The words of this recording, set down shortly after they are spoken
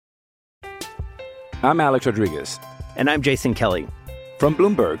I'm Alex Rodriguez. And I'm Jason Kelly. From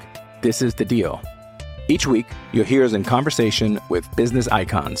Bloomberg, this is The Deal. Each week, you'll hear us in conversation with business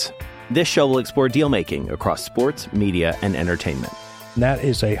icons. This show will explore deal-making across sports, media, and entertainment. That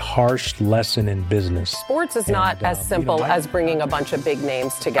is a harsh lesson in business. Sports is not as simple as bringing a bunch of big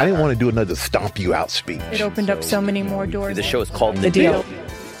names together. I didn't want to do another stomp you out speech. It opened up so many more doors. The show is called The Deal.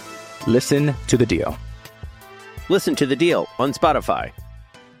 Listen to The Deal. Listen to The Deal on Spotify.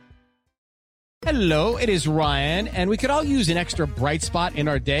 Hello, it is Ryan, and we could all use an extra bright spot in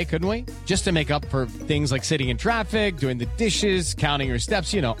our day, couldn't we? Just to make up for things like sitting in traffic, doing the dishes, counting your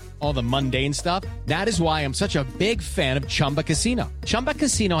steps, you know, all the mundane stuff. That is why I'm such a big fan of Chumba Casino. Chumba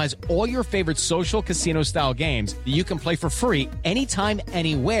Casino has all your favorite social casino-style games that you can play for free anytime,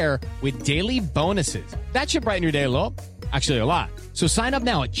 anywhere with daily bonuses. That should brighten your day a little. Actually, a lot. So sign up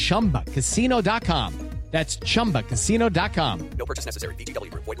now at ChumbaCasino.com. That's ChumbaCasino.com. No purchase necessary.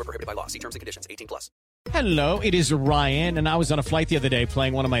 VGW Group. Void where prohibited by law. See terms and conditions. 18+. Hello, it is Ryan, and I was on a flight the other day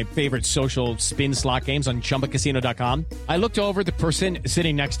playing one of my favorite social spin slot games on ChumbaCasino.com. I looked over at the person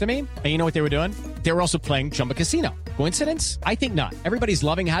sitting next to me, and you know what they were doing? They were also playing Chumba Casino. Coincidence? I think not. Everybody's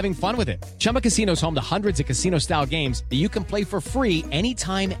loving having fun with it. Chumba Casino is home to hundreds of casino-style games that you can play for free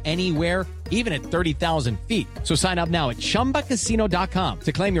anytime, anywhere, even at 30,000 feet. So sign up now at ChumbaCasino.com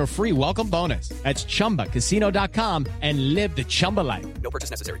to claim your free welcome bonus. That's ChumbaCasino.com and live the Chumba life. No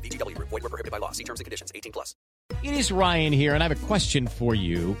purchase necessary. VGW Group. Void where prohibited by law. See terms and conditions. 18+. It is Ryan here, and I have a question for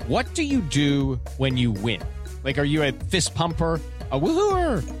you. What do you do when you win? Like, are you a fist pumper, a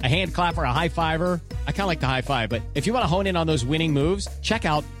woohooer, a hand clapper, a high fiver? I kind of like the high five, but if you want to hone in on those winning moves, check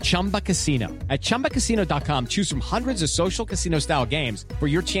out Chumba Casino. At ChumbaCasino.com, choose from hundreds of social casino-style games for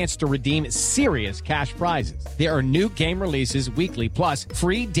your chance to redeem serious cash prizes. There are new game releases weekly, plus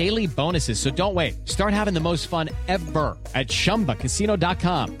free daily bonuses, so don't wait. Start having the most fun ever at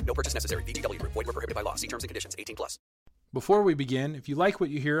ChumbaCasino.com. No purchase necessary. VGW Group. Void where prohibited by law. See terms and conditions. 18+. Before we begin, if you like what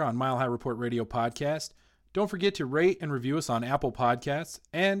you hear on Mile High Report Radio podcast, don't forget to rate and review us on Apple Podcasts,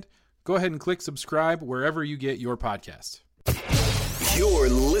 and go ahead and click subscribe wherever you get your podcasts. You're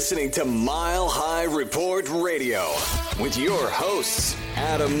listening to Mile High Report Radio with your hosts,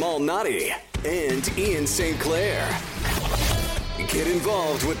 Adam Malnati and Ian St. Clair. Get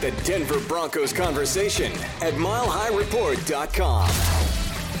involved with the Denver Broncos conversation at milehighreport.com.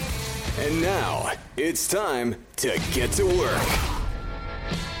 And now, it's time to get to work.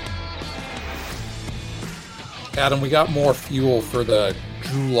 Adam, we got more fuel for the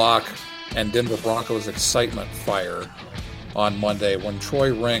Drew Lock and Denver Broncos excitement fire on Monday when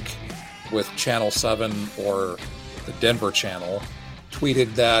Troy Rink with Channel 7 or the Denver channel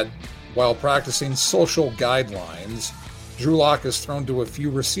tweeted that while practicing social guidelines, Drew Lock has thrown to a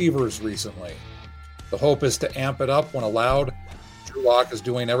few receivers recently. The hope is to amp it up when allowed. Drew Lock is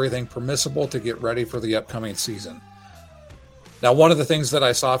doing everything permissible to get ready for the upcoming season. Now, one of the things that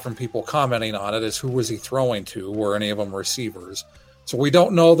I saw from people commenting on it is who was he throwing to? Were any of them receivers? So we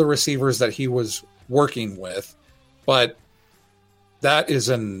don't know the receivers that he was working with, but that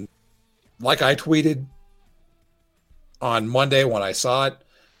is like I tweeted on Monday when I saw it.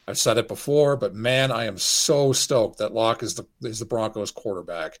 I've said it before, but man, I am so stoked that Locke is the Broncos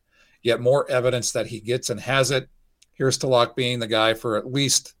quarterback. Yet more evidence that he gets and has it. Here's to Locke being the guy for at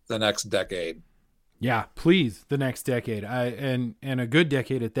least the next decade. Yeah, please, the next decade, and a good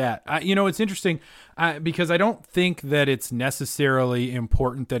decade at that. It's interesting because I don't think that it's necessarily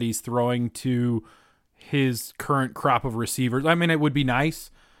important that he's throwing to his current crop of receivers. I mean, it would be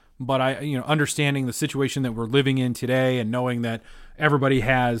nice, but understanding the situation that we're living in today and knowing that everybody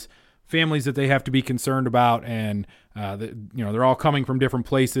has families that they have to be concerned about, and they're all coming from different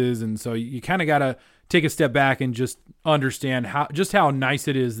places, and so you kind of got to take a step back and just understand how nice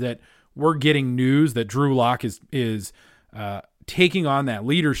it is that we're getting news that Drew Lock is taking on that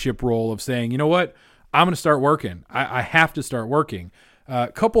leadership role of saying, you know what, I'm going to start working. I have to start working.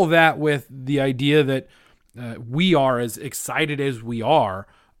 Couple that with the idea that we are as excited as we are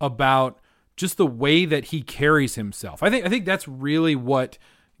about just the way that he carries himself. I think that's really what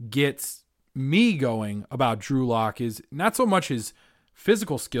gets me going about Drew Lock, is not so much his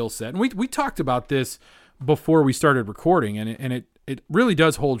physical skill set. And we talked about this before we started recording, and it really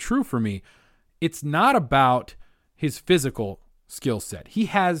does hold true for me. It's not about his physical skill set. He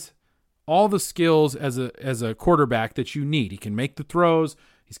has all the skills as a quarterback that you need. He can make the throws.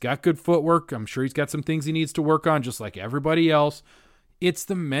 He's got good footwork. I'm sure he's got some things he needs to work on, just like everybody else. It's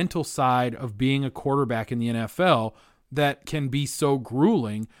the mental side of being a quarterback in the NFL that can be so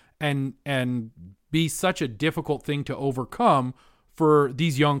grueling and be such a difficult thing to overcome for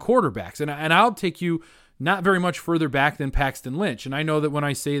these young quarterbacks. And I'll take you not very much further back than Paxton Lynch. And I know that when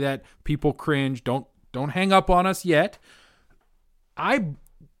I say that, people cringe. Don't hang up on us yet. I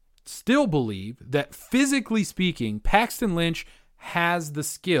still believe that physically speaking, Paxton Lynch has the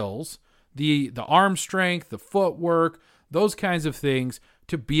skills, the arm strength, the footwork, those kinds of things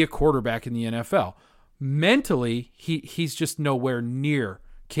to be a quarterback in the NFL. Mentally, he's just nowhere near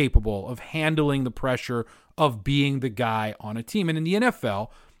capable of handling the pressure of being the guy on a team. And in the NFL,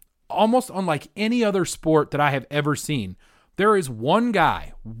 almost unlike any other sport that I have ever seen, there is one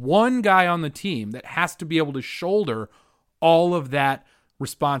guy on the team that has to be able to shoulder all of that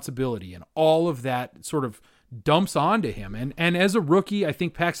responsibility, and all of that sort of dumps onto him. And as a rookie, I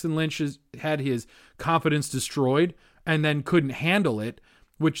think Paxton Lynch has had his confidence destroyed and then couldn't handle it,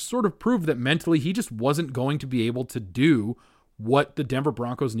 which sort of proved that mentally he just wasn't going to be able to do what the Denver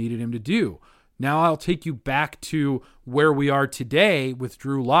Broncos needed him to do. Now I'll take you back to where we are today with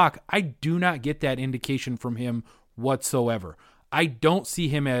Drew Lock. I do not get that indication from him whatsoever. I don't see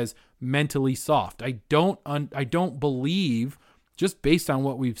him as mentally soft. I don't believe, just based on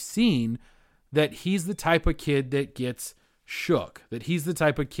what we've seen, that he's the type of kid that gets shook, that he's the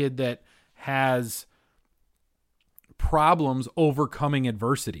type of kid that has problems overcoming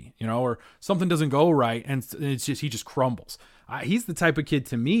adversity, or something doesn't go right and it's just, he just crumbles. He's the type of kid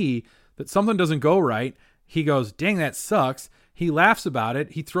to me that something doesn't go right, he goes, dang, that sucks. He laughs about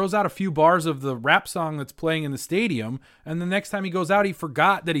it. He throws out a few bars of the rap song that's playing in the stadium. And the next time he goes out, he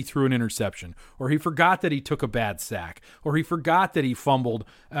forgot that he threw an interception, or he forgot that he took a bad sack, or he forgot that he fumbled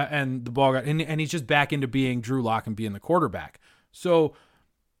and the ball got, and he's just back into being Drew Lock and being the quarterback. So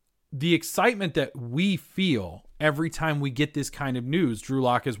the excitement that we feel every time we get this kind of news, Drew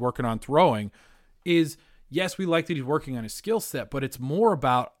Lock is working on throwing, is, yes, we like that he's working on his skill set, but it's more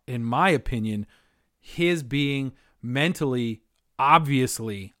about, in my opinion, his being mentally,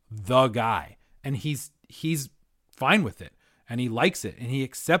 obviously, the guy. And he's fine with it, and he likes it, and he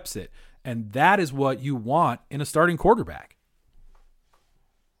accepts it. And that is what you want in a starting quarterback.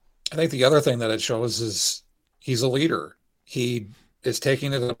 I think the other thing that it shows is he's a leader. He is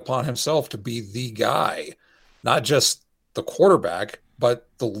taking it upon himself to be the guy, not just the quarterback, but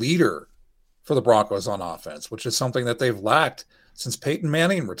the leader for the Broncos on offense, which is something that they've lacked since Peyton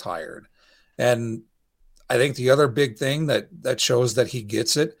Manning retired. And I think the other big thing that shows that he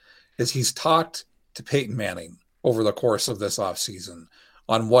gets it is he's talked to Peyton Manning over the course of this offseason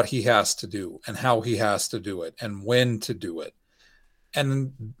on what he has to do and how he has to do it and when to do it.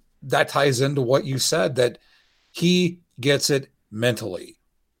 And that ties into what you said, that he gets it mentally,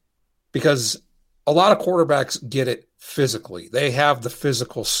 because a lot of quarterbacks get it physically. They have the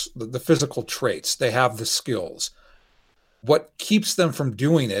physical traits. They have the skills. What keeps them from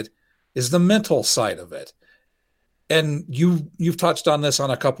doing it is the mental side of it. And you've touched on this on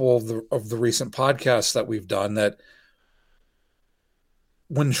a couple of the recent podcasts that we've done, that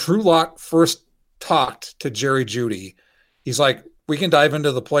when Drew Lock first talked to Jerry Jeudy, he's like, we can dive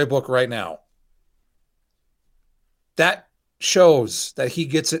into the playbook right now. That shows that he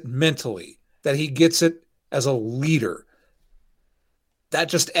gets it mentally, that he gets it as a leader. That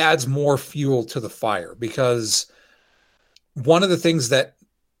just adds more fuel to the fire, because one of the things that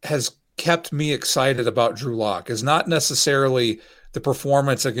has kept me excited about Drew Lock is not necessarily the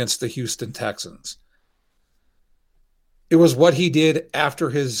performance against the Houston Texans. It was what he did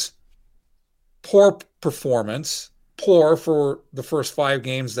after his poor performance, poor for the first 5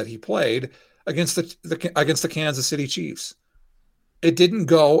 games that he played against the Kansas City Chiefs. It didn't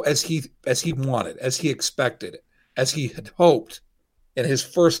go as he wanted, as he expected, as he had hoped in his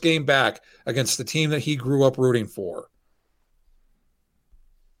first game back against the team that he grew up rooting for.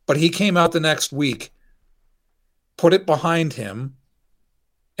 But he came out the next week, put it behind him,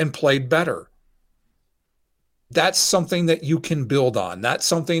 and played better. That's something that you can build on. That's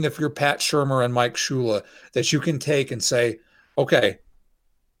something, if you're Pat Shurmur and Mike Shula, that you can take and say, okay,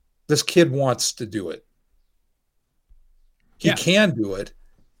 this kid wants to do it. He can do it.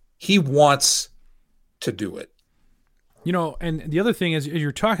 He wants to do it. And the other thing is, as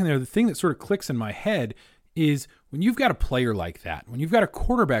you're talking there, the thing that sort of clicks in my head is when you've got a player like that, when you've got a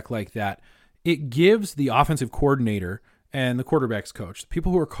quarterback like that, it gives the offensive coordinator and the quarterback's coach, the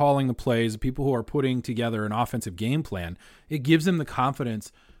people who are calling the plays, the people who are putting together an offensive game plan, it gives them the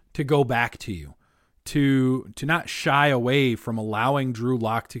confidence to go back to you, to not shy away from allowing Drew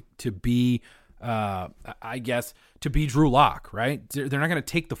Lock to be, to be Drew Lock, right? They're not going to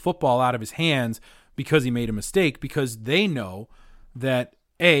take the football out of his hands because he made a mistake, because they know that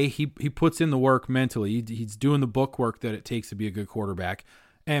A, he puts in the work mentally. He's doing the book work that it takes to be a good quarterback.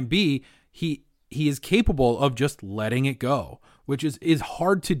 And B, he he is capable of just letting it go, which is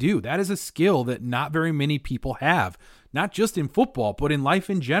hard to do. That is a skill that not very many people have, not just in football, but in life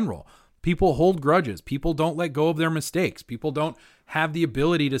in general. People hold grudges. People don't let go of their mistakes. People don't have the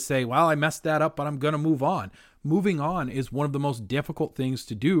ability to say, well, I messed that up, but I'm going to move on. Moving on is one of the most difficult things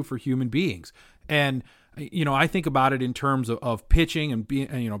to do for human beings. And, I think about it in terms of pitching and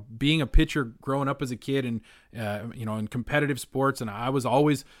being a pitcher growing up as a kid and, in competitive sports. And I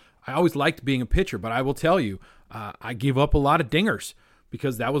always liked being a pitcher, but I will tell you, I gave up a lot of dingers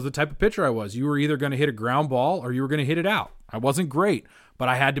because that was the type of pitcher I was. You were either going to hit a ground ball or you were going to hit it out. I wasn't great, but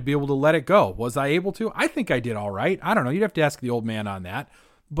I had to be able to let it go. Was I able to? I think I did all right. I don't know. You'd have to ask the old man on that.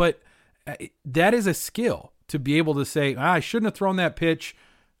 But that is a skill to be able to say, I shouldn't have thrown that pitch.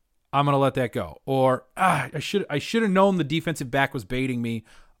 I'm going to let that go. Or I should have known the defensive back was baiting me.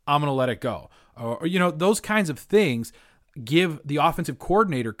 I'm going to let it go. Or those kinds of things give the offensive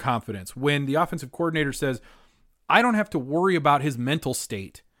coordinator confidence. When the offensive coordinator says, I don't have to worry about his mental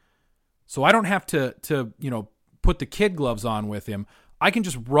state. So I don't have to put the kid gloves on with him. I can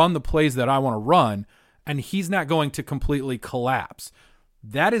just run the plays that I want to run, and he's not going to completely collapse.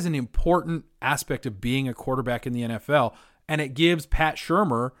 That is an important aspect of being a quarterback in the NFL, and it gives Pat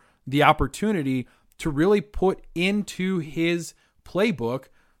Shurmur the opportunity to really put into his playbook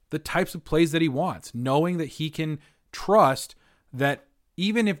the types of plays that he wants, knowing that he can trust that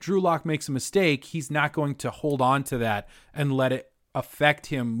even if Drew Lock makes a mistake, he's not going to hold on to that and let it affect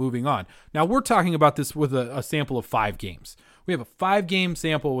him moving on. Now, we're talking about this with a sample of 5 games. We have a 5-game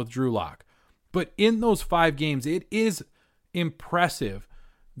sample with Drew Lock. But in those 5 games, it is impressive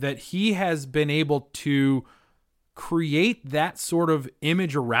that he has been able to create that sort of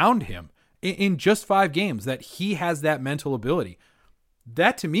image around him in just 5 games, that he has that mental ability.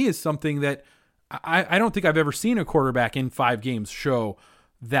 That to me is something that I don't think I've ever seen a quarterback in 5 games show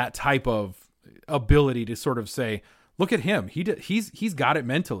that type of ability to sort of say, look at him. He's got it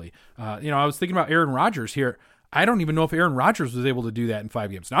mentally. I was thinking about Aaron Rodgers here. I don't even know if Aaron Rodgers was able to do that in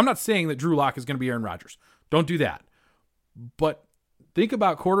 5 games. Now, I'm not saying that Drew Lock is going to be Aaron Rodgers. Don't do that. But think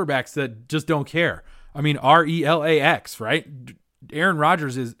about quarterbacks that just don't care. I mean, RELAX, right? Aaron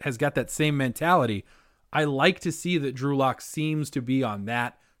Rodgers has got that same mentality. I like to see that Drew Lock seems to be on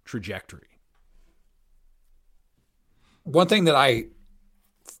that trajectory. One thing that I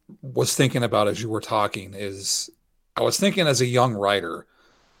was thinking about as you were talking is I was thinking as a young writer,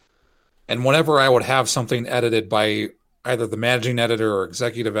 and whenever I would have something edited by either the managing editor or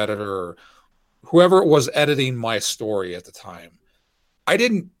executive editor or whoever was editing my story at the time, I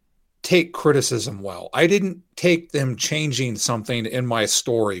didn't take criticism well. I didn't take them changing something in my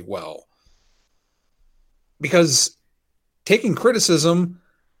story well. Because taking criticism,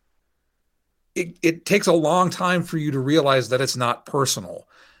 it takes a long time for you to realize that it's not personal.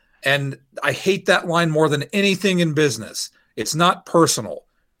 And I hate that line more than anything in business. It's not personal.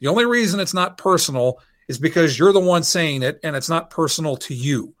 The only reason it's not personal is because you're the one saying it and it's not personal to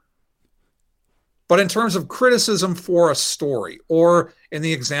you. But in terms of criticism for a story, or in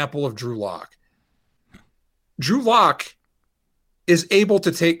the example of Drew Lock is able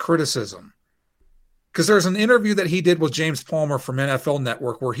to take criticism. Because there's an interview that he did with James Palmer from NFL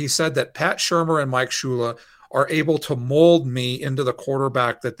Network where he said that Pat Shurmur and Mike Shula are able to mold me into the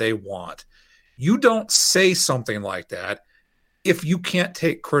quarterback that they want. You don't say something like that if you can't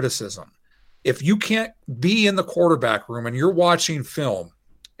take criticism. If you can't be in the quarterback room and you're watching film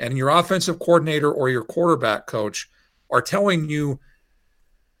and your offensive coordinator or your quarterback coach are telling you,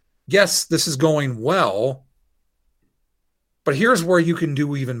 yes, this is going well, but here's where you can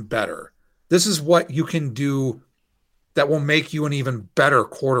do even better. This is what you can do that will make you an even better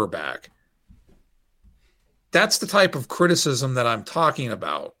quarterback. That's the type of criticism that I'm talking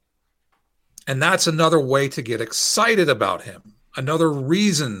about. And that's another way to get excited about him. Another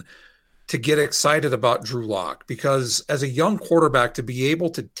reason to get excited about Drew Lock, because as a young quarterback, to be able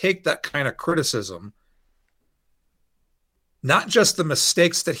to take that kind of criticism, not just the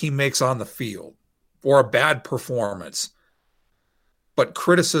mistakes that he makes on the field or a bad performance, but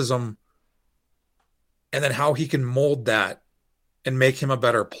criticism, and then how he can mold that and make him a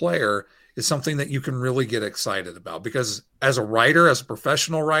better player is something that you can really get excited about. Because as a writer, as a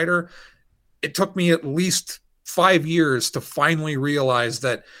professional writer, it took me at least 5 years to finally realize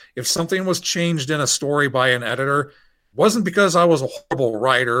that if something was changed in a story by an editor, it wasn't because I was a horrible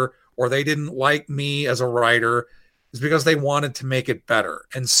writer or they didn't like me as a writer. It's because they wanted to make it better.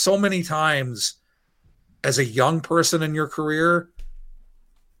 And so many times as a young person in your career,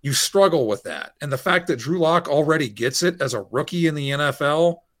 you struggle with that. And the fact that Drew Lock already gets it as a rookie in the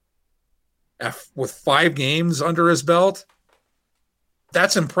NFL with 5 games under his belt,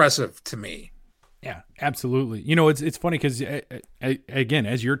 that's impressive to me. Absolutely. You know, it's funny because, again,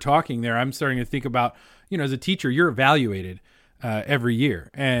 as you're talking there, I'm starting to think about, you know, as a teacher, you're evaluated every year,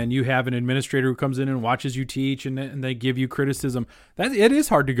 and you have an administrator who comes in and watches you teach, and they give you criticism. That it is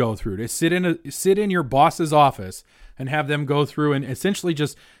hard to go through, to sit in your boss's office and have them go through and essentially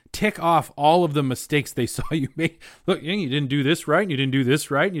just tick off all of the mistakes they saw you make. Look, you didn't do this right, and you didn't do this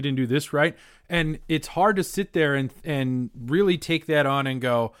right, and you didn't do this right. And it's hard to sit there and really take that on and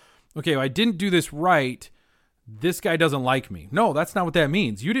go, okay, well, I didn't do this right. This guy doesn't like me. No, that's not what that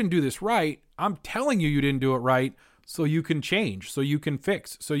means. You didn't do this right. I'm telling you, you didn't do it right, so you can change, so you can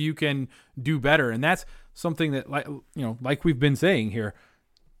fix, so you can do better. And that's something that, like we've been saying here,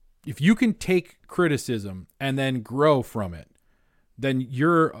 if you can take criticism and then grow from it, then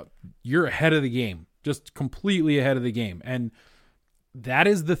you're ahead of the game, just completely ahead of the game. And that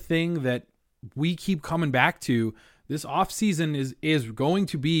is the thing that we keep coming back to. This offseason is going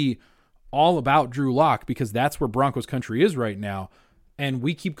to be all about Drew Lock, because that's where Broncos country is right now. And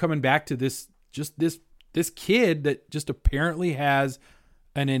we keep coming back to this kid that just apparently has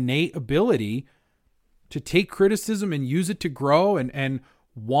an innate ability to take criticism and use it to grow and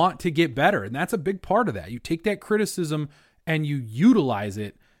want to get better. And that's a big part of that. You take that criticism and you utilize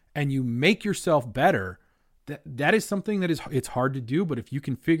it and you make yourself better. That is something that it's hard to do, but if you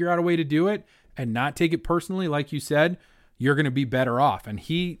can figure out a way to do it and not take it personally, like you said, you're going to be better off. And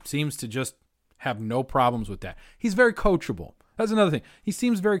he seems to just have no problems with that. He's very coachable. That's another thing. He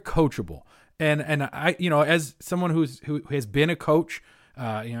seems very coachable. And I, as someone who has been a coach,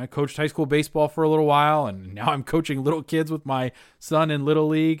 I coached high school baseball for a little while, and now I'm coaching little kids with my son in Little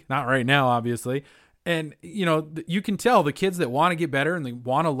League. Not right now, obviously. And, you can tell the kids that want to get better and they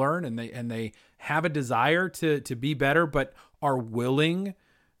want to learn and they have a desire to be better, but are willing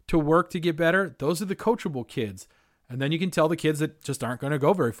to work to get better. Those are the coachable kids. And then you can tell the kids that just aren't going to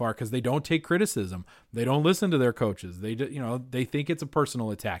go very far because they don't take criticism. They don't listen to their coaches. They think it's a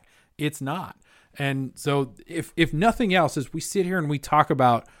personal attack. It's not. And so if nothing else, as we sit here and we talk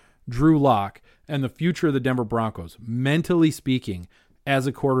about Drew Lock and the future of the Denver Broncos, mentally speaking, as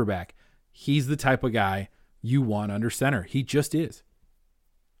a quarterback, he's the type of guy you want under center. He just is.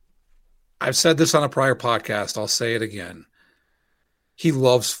 I've said this on a prior podcast. I'll say it again. He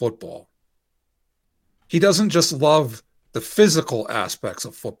loves football. He doesn't just love the physical aspects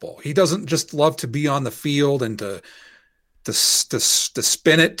of football. He doesn't just love to be on the field and to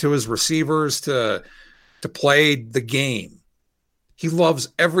spin it to his receivers, to play the game. He loves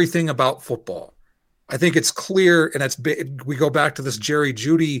everything about football. I think it's clear, and we go back to this Jerry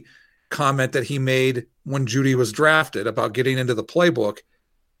Jeudy comment that he made when Jeudy was drafted about getting into the playbook.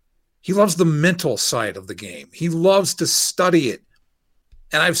 He loves the mental side of the game. He loves to study it.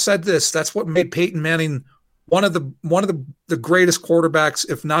 And I've said this, that's what made Peyton Manning one of the greatest quarterbacks,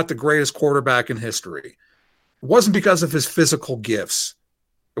 if not the greatest quarterback in history. It wasn't because of his physical gifts.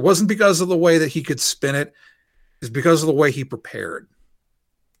 It wasn't because of the way that he could spin it. It's because of the way he prepared.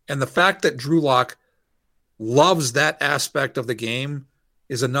 And the fact that Drew Lock loves that aspect of the game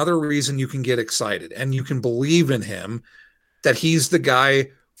is another reason you can get excited and you can believe in him, that he's the guy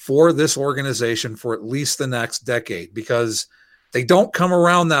for this organization for at least the next decade, because they don't come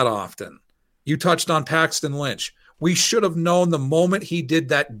around that often. You touched on Paxton Lynch. We should have known the moment he did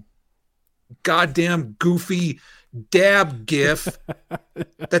that goddamn goofy dab gif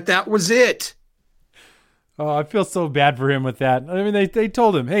that was it. Oh, I feel so bad for him with that. I mean, they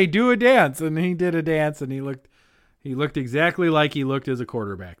told him, hey, do a dance. And he did a dance and he looked exactly like he looked as a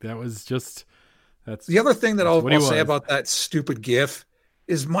quarterback. That's the other thing that I'll say about that stupid gif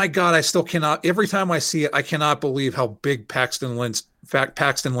is, my God, I still cannot, every time I see it, I cannot believe how big Paxton Lynch's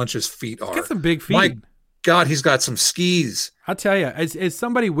feet are. He's got some big feet. My God, he's got some skis. I'll tell you, as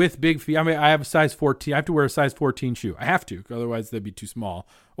somebody with big feet, I mean, I have a size 14. I have to wear a size 14 shoe. I have to, otherwise they'd be too small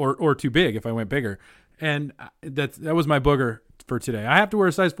or too big if I went bigger. And that was my booger for today. I have to wear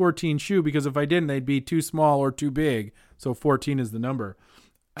a size 14 shoe because if I didn't, they'd be too small or too big. So 14 is the number.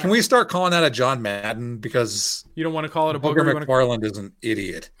 Can we start calling that a John Madden? Because you don't want to call it a booger. Booger McFarland is an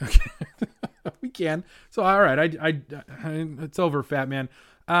idiot. Okay. We can. So, all right. I it's over, fat man.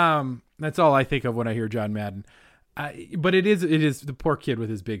 That's all I think of when I hear John Madden. But it is the poor kid with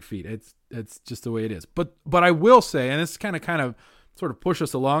his big feet. It's just the way it is. But I will say, and this kind of sort of push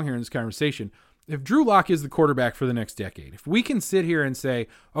us along here in this conversation, if Drew Lock is the quarterback for the next decade, if we can sit here and say,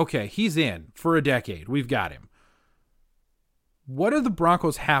 okay, he's in for a decade, we've got him. What do the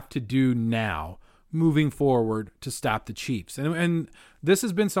Broncos have to do now moving forward to stop the Chiefs? And this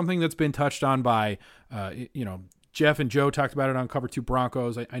has been something that's been touched on by, Jeff and Joe talked about it on Cover 2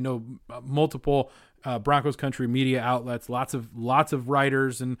 Broncos. I know multiple Broncos country media outlets, lots of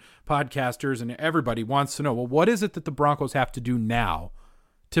writers and podcasters, and everybody wants to know, well, what is it that the Broncos have to do now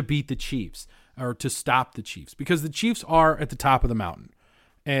to beat the Chiefs or to stop the Chiefs? Because the Chiefs are at the top of the mountain.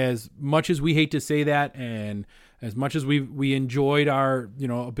 As much as we hate to say that, and as much as we enjoyed our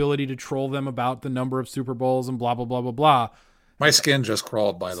ability to troll them about the number of Super Bowls and blah, blah, blah, blah, blah. My skin just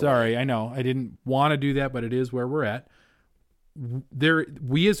crawled, by the way. Sorry, I know. I didn't want to do that, but it is where we're at.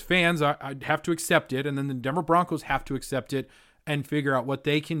 We as fans have to accept it, and then the Denver Broncos have to accept it and figure out what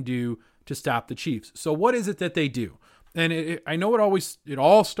they can do to stop the Chiefs. So what is it that they do? And I know it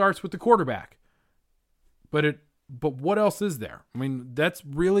all starts with the quarterback, but what else is there? I mean, that's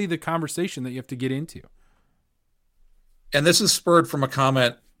really the conversation that you have to get into. And this is spurred from a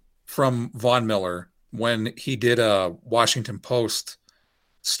comment from Von Miller when he did a Washington Post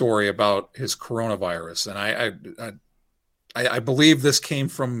story about his coronavirus. And I believe this came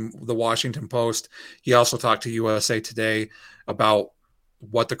from the Washington Post. He also talked to USA Today about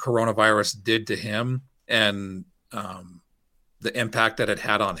what the coronavirus did to him and the impact that it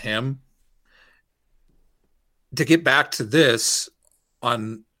had on him. To get back to this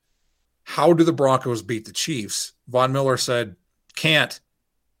on how do the Broncos beat the Chiefs, Von Miller said, can't.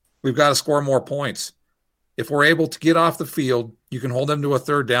 We've got to score more points. If we're able to get off the field, you can hold them to a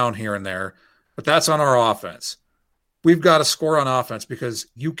third down here and there, but that's on our offense. We've got to score on offense because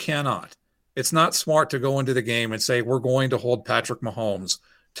you cannot. It's not smart to go into the game and say we're going to hold Patrick Mahomes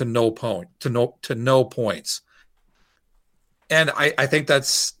to no points. And I think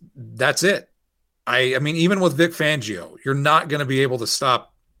that's it. I mean, even with Vic Fangio, you're not going to be able to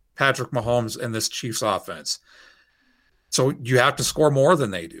stop Patrick Mahomes in this Chiefs offense. So you have to score more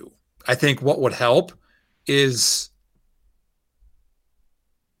than they do. I think what would help is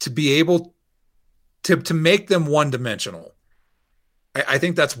to be able to make them one-dimensional. I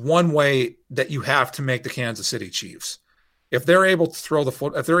think that's one way that you have to make the Kansas City Chiefs. If they're able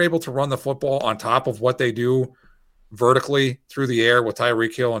to if they're able to run the football on top of what they do vertically through the air with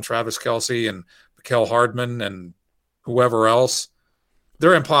Tyreek Hill and Travis Kelce and Mecole Hardman and whoever else,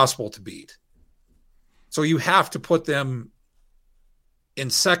 they're impossible to beat. So you have to put them in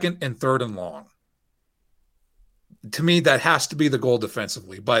second and third and long. To me, that has to be the goal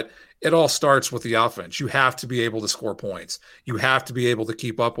defensively, but it all starts with the offense. You have to be able to score points. You have to be able to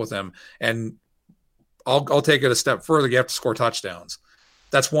keep up with them. And I'll take it a step further. You have to score touchdowns.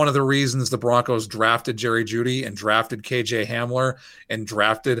 That's one of the reasons the Broncos drafted Jerry Jeudy and drafted KJ Hamler and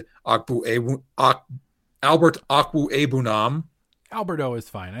drafted Albert Okwuegbunam. Alberto is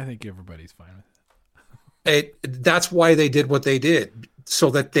fine. I think everybody's fine with it. That's why they did what they did, so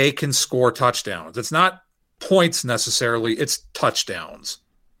that they can score touchdowns. It's not points necessarily, it's touchdowns.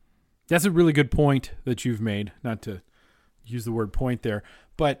 That's a really good point that you've made, not to use the word point there,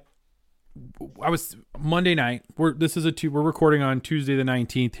 but I was Monday night. We're recording on Tuesday the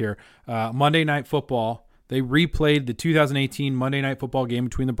 19th here. Monday Night Football. They replayed the 2018 Monday Night Football game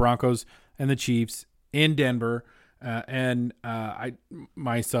between the Broncos and the Chiefs in Denver.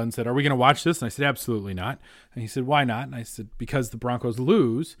 My son said, "Are we going to watch this?" And I said, "Absolutely not." And he said, "Why not?" And I said, "Because the Broncos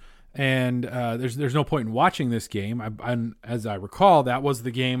lose, and there's no point in watching this game." As I recall, that was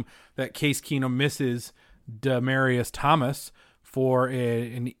the game that Case Keenum misses Demaryius Thomas for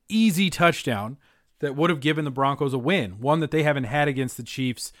an easy touchdown that would have given the Broncos a win, one that they haven't had against the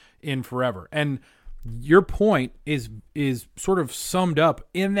Chiefs in forever. And your point is sort of summed up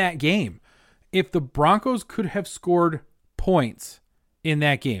in that game. If the Broncos could have scored points in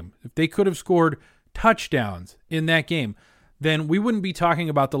that game, if they could have scored touchdowns in that game, then we wouldn't be talking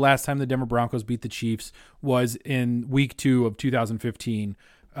about the last time the Denver Broncos beat the Chiefs was in week 2 of 2015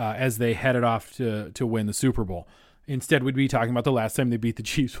 as they headed off to win the Super Bowl. Instead, we'd be talking about the last time they beat the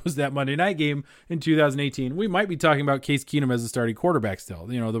Chiefs was that Monday night game in 2018. We might be talking about Case Keenum as a starting quarterback still,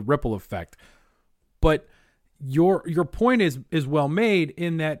 the ripple effect. But your point is well made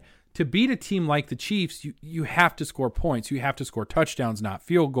in that to beat a team like the Chiefs, you have to score points. You have to score touchdowns, not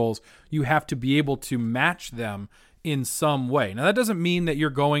field goals. You have to be able to match them in some way. Now, that doesn't mean that you're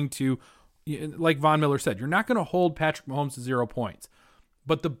going to, like Von Miller said, you're not going to hold Patrick Mahomes to 0 points.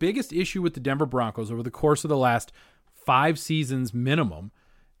 But the biggest issue with the Denver Broncos over the course of the last 5 seasons minimum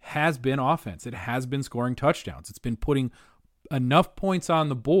has been offense. It has been scoring touchdowns. It's been putting enough points on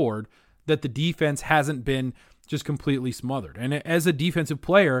the board that the defense hasn't been just completely smothered. And as a defensive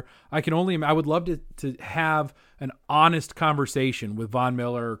player, I would love to have an honest conversation with Von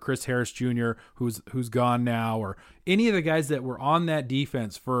Miller or Chris Harris Jr., who's gone now, or any of the guys that were on that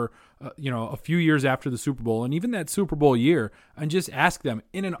defense for a few years after the Super Bowl and even that Super Bowl year, and just ask them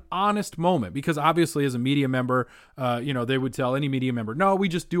in an honest moment, because obviously as a media member, they would tell any media member, no, we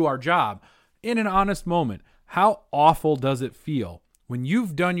just do our job. In an honest moment, how awful does it feel when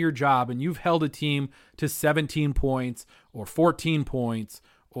you've done your job and you've held a team to 17 points or 14 points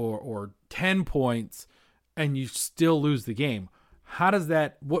or 10 points and you still lose the game? How does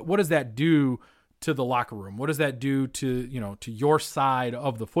that, what does that do to the locker room? What does that do to your side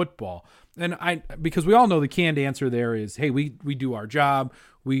of the football? And because we all know the canned answer there is, hey, we do our job.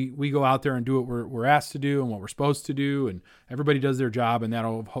 We go out there and do what we're asked to do and what we're supposed to do, and everybody does their job, and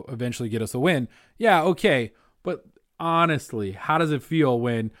that'll eventually get us a win. Yeah, okay. But honestly, how does it feel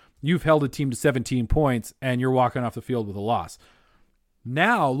when you've held a team to 17 points and you're walking off the field with a loss?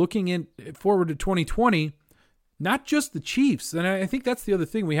 Now, looking forward to 2020, not just the Chiefs, and I think that's the other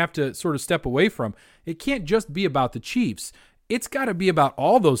thing we have to sort of step away from. It can't just be about the Chiefs. It's got to be about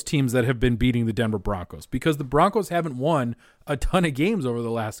all those teams that have been beating the Denver Broncos, because the Broncos haven't won a ton of games over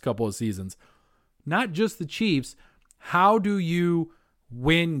the last couple of seasons. Not just the Chiefs. How do you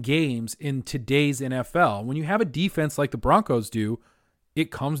win games in today's NFL? When you have a defense like the Broncos do,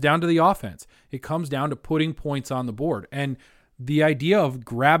 it comes down to the offense. It comes down to putting points on the board. And the idea of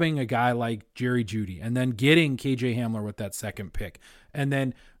grabbing a guy like Jerry Jeudy and then getting KJ Hamler with that second pick and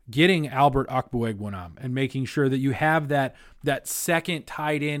then getting Albert Akbuegwuonam and making sure that you have that second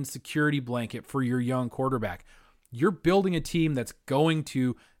tight end security blanket for your young quarterback. You're building a team that's going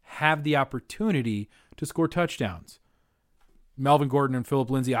to have the opportunity to score touchdowns. Melvin Gordon and Phillip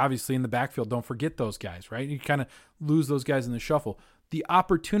Lindsay, obviously in the backfield, don't forget those guys, right? You kind of lose those guys in the shuffle. The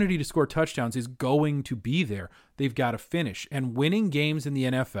opportunity to score touchdowns is going to be there. They've got to finish. And winning games in the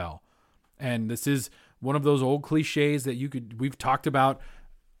NFL, and this is one of those old cliches that we've talked about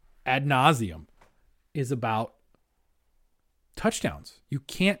ad nauseum, is about touchdowns. You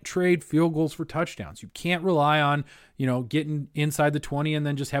can't trade field goals for touchdowns. You can't rely on, getting inside the 20 and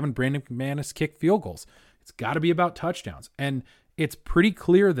then just having Brandon McManus kick field goals. It's got to be about touchdowns. And it's pretty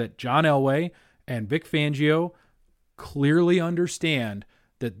clear that John Elway and Vic Fangio clearly understand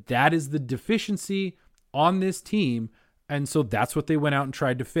that is the deficiency on this team. And so that's what they went out and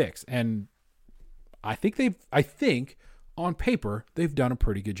tried to fix. And I think on paper, they've done a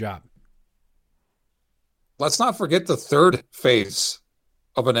pretty good job. Let's not forget the third phase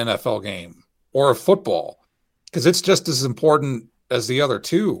of an NFL game or of football, because it's just as important as the other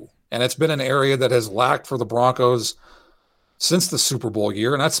two. And it's been an area that has lacked for the Broncos since the Super Bowl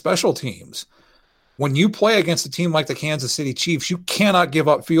year, and that's special teams. When you play against a team like the Kansas City Chiefs, you cannot give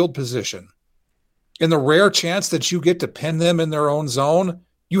up field position. In the rare chance that you get to pin them in their own zone,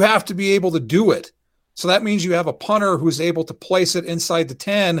 you have to be able to do it. So that means you have a punter who's able to place it inside the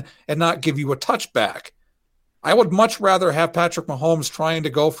 10 and not give you a touchback. I would much rather have Patrick Mahomes trying to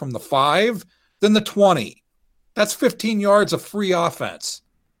go from the 5 than the 20. That's 15 yards of free offense.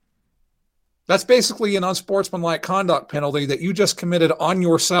 That's basically an unsportsmanlike conduct penalty that you just committed on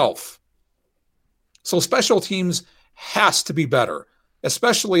yourself. So special teams has to be better,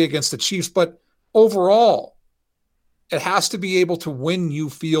 especially against the Chiefs, but overall, it has to be able to win you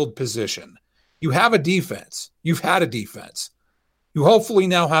field position. You have a defense. You've had a defense. You hopefully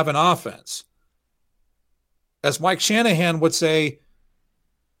now have an offense. As Mike Shanahan would say,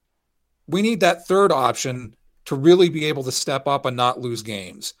 we need that third option to really be able to step up and not lose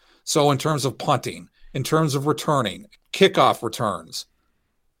games. So in terms of punting, in terms of returning, kickoff returns,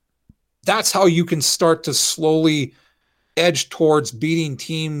 that's how you can start to slowly edge towards beating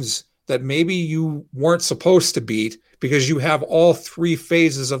teams that maybe you weren't supposed to beat, because you have all three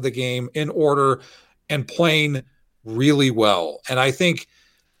phases of the game in order and playing really well. And I think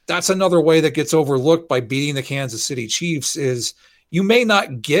that's another way that gets overlooked by beating the Kansas City Chiefs is you may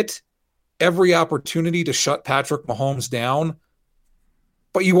not get every opportunity to shut Patrick Mahomes down,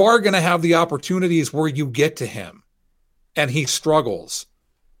 but you are going to have the opportunities where you get to him and he struggles.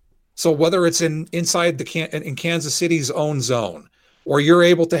 So whether it's inside in Kansas City's own zone, or you're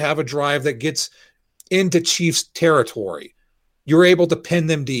able to have a drive that gets into Chiefs territory, you're able to pin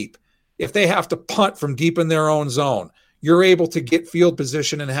them deep. If they have to punt from deep in their own zone, you're able to get field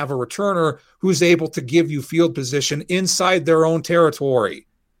position and have a returner who's able to give you field position inside their own territory.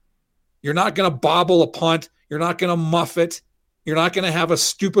 You're not going to bobble a punt. You're not going to muff it. You're not going to have a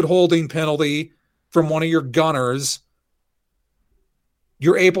stupid holding penalty from one of your gunners.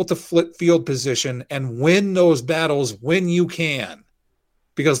 You're able to flip field position and win those battles when you can,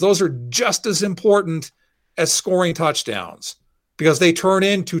 because those are just as important as scoring touchdowns because they turn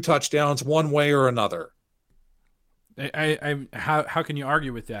into touchdowns one way or another. How can you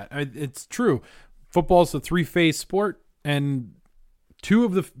argue with that? It's true. Football's a three-phase sport, and two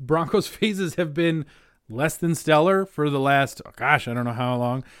of the Broncos' phases have been less than stellar for the last, I don't know how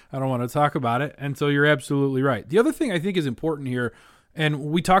long. I don't want to talk about it. And so you're absolutely right. The other thing I think is important here, and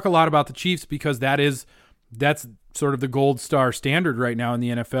we talk a lot about the Chiefs because that's sort of the gold star standard right now in the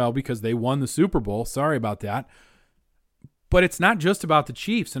NFL because they won the Super Bowl. Sorry about that. But it's not just about the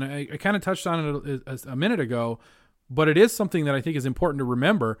Chiefs. And I kind of touched on it a minute ago, but it is something that I think is important to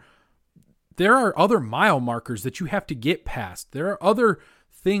remember. There are other mile markers that you have to get past. There are other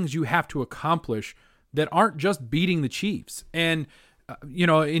things you have to accomplish that aren't just beating the Chiefs. And,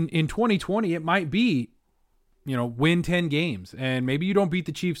 in 2020, it might be, win 10 games. And maybe you don't beat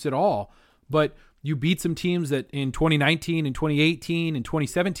the Chiefs at all, but you beat some teams that in 2019 and 2018 and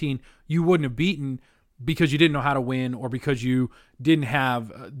 2017, you wouldn't have beaten because you didn't know how to win or because you didn't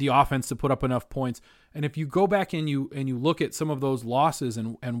have the offense to put up enough points. And if you go back and you look at some of those losses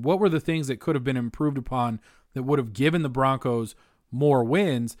and what were the things that could have been improved upon that would have given the Broncos more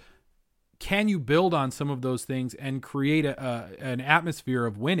wins, can you build on some of those things and create an atmosphere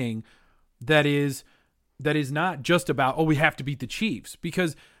of winning that is not just about, we have to beat the Chiefs?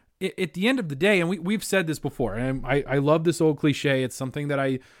 Because at the end of the day, and we've said this before, and I love this old cliche. It's something that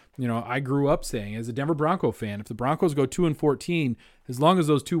I grew up saying as a Denver Bronco fan. If the Broncos go 2-14, as long as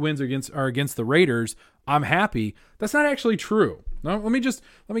those 2 wins are against the Raiders, I'm happy. That's not actually true. No, let me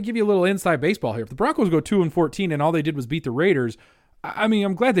give you a little inside baseball here. If the Broncos go 2-14 and all they did was beat the Raiders,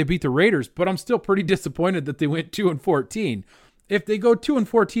 I'm glad they beat the Raiders, but I'm still pretty disappointed that they went 2-14. If they go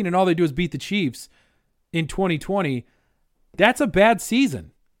 2-14 and all they do is beat the Chiefs in 2020, that's a bad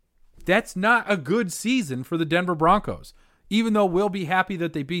season. That's not a good season for the Denver Broncos. Even though we'll be happy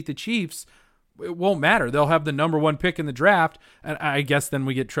that they beat the Chiefs, it won't matter. They'll have the number 1 pick in the draft, and I guess then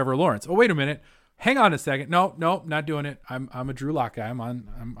we get Trevor Lawrence. Oh, wait a minute. Hang on a second. No, not doing it. I'm a Drew Lock guy. I'm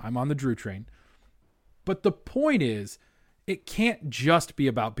on the Drew train. But the point is, it can't just be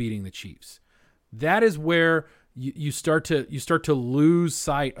about beating the Chiefs. That is where you start to lose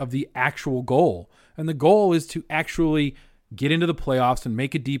sight of the actual goal. And the goal is to actually get into the playoffs and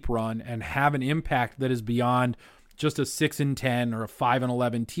make a deep run and have an impact that is beyond just a 6-10 or a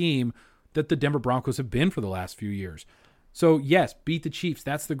 5-11 team that the Denver Broncos have been for the last few years. So yes, beat the Chiefs.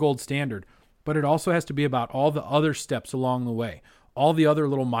 That's the gold standard. But it also has to be about all the other steps along the way, all the other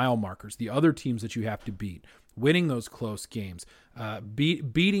little mile markers, the other teams that you have to beat, winning those close games,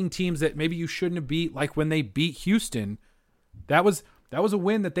 beating teams that maybe you shouldn't have beat, like when they beat Houston. That was a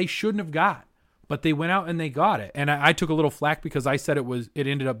win that they shouldn't have got, but they went out and they got it. And I took a little flack because I said it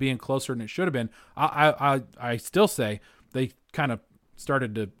ended up being closer than it should have been. I still say they kind of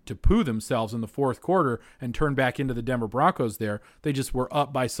started to poo themselves in the fourth quarter and turn back into the Denver Broncos there. They just were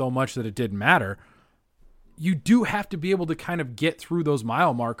up by so much that it didn't matter. You do have to be able to kind of get through those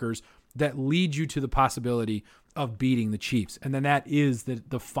mile markers that lead you to the possibility of beating the Chiefs. And then that is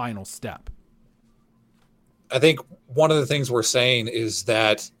the final step. I think one of the things we're saying is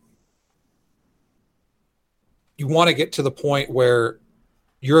that you want to get to the point where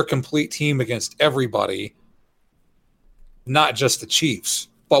you're a complete team against everybody, not just the Chiefs.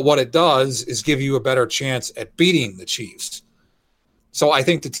 But what it does is give you a better chance at beating the Chiefs. So I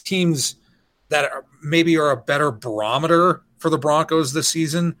think the teams that are a better barometer for the Broncos this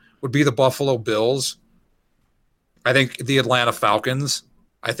season would be the Buffalo Bills. I think the Atlanta Falcons,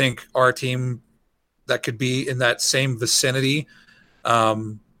 I think, are a team that could be in that same vicinity.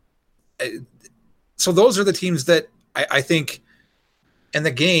 So those are the teams that I think, and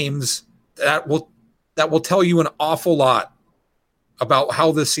the games that will tell you an awful lot about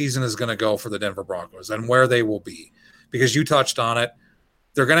how this season is going to go for the Denver Broncos and where they will be. Because you touched on it,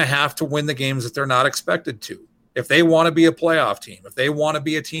 they're going to have to win the games that they're not expected to. If they want to be a playoff team, if they want to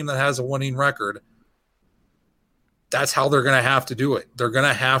be a team that has a winning record, that's how they're going to have to do it. They're going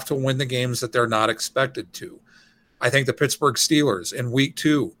to have to win the games that they're not expected to. I think the Pittsburgh Steelers in week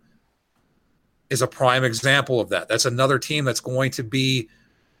 2 is a prime example of that. That's another team that's going to be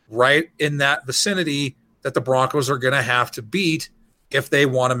right in that vicinity that the Broncos are going to have to beat if they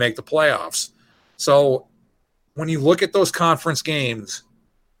want to make the playoffs. So when you look at those conference games,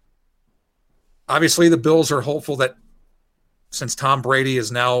 obviously the Bills are hopeful that since Tom Brady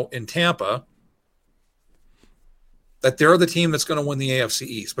is now in Tampa, that they're the team that's going to win the AFC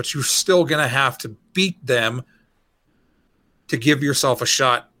East, but you're still going to have to beat them to give yourself a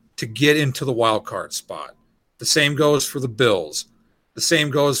shot to get into the wild card spot. The same goes for the Bills. The same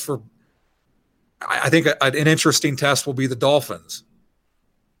goes for, I think, an interesting test will be the Dolphins.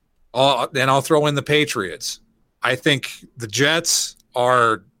 Then I'll throw in the Patriots. I think the Jets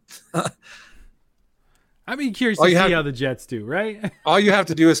are. I'd be curious to see how the Jets do, right? All you have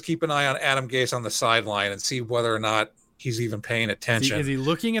to do is keep an eye on Adam Gase on the sideline and see whether or not he's even paying attention. Is he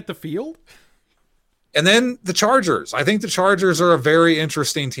looking at the field? And then the Chargers. I think the Chargers are a very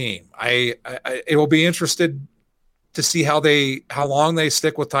interesting team. It will be interested to see how long they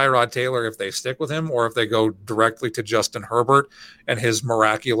stick with Tyrod Taylor, if they stick with him, or if they go directly to Justin Herbert and his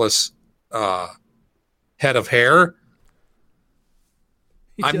miraculous head of hair.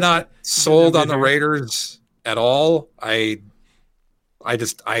 I'm not sold on the Raiders at all. I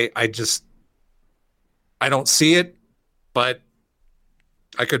don't see it, but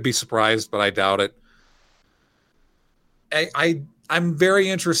I could be surprised, but I doubt it. I'm very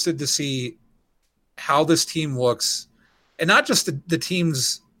interested to see how this team looks, and not just the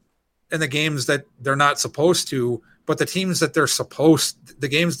teams in the games that they're not supposed to, but the teams that the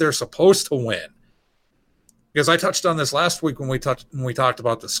games they're supposed to win. Because I touched on this last week when we talked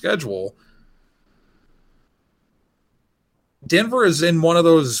about the schedule. Denver is in one of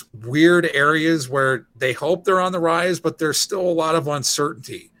those weird areas where they hope they're on the rise, but there's still a lot of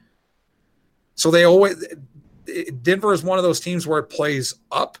uncertainty. So Denver is one of those teams where it plays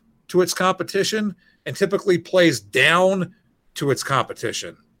up to its competition and typically plays down to its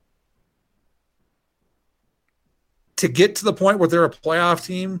competition. To get to the point where they're a playoff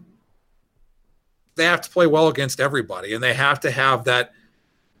team, they have to play well against everybody, and they have to have that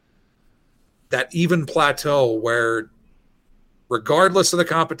even plateau where, regardless of the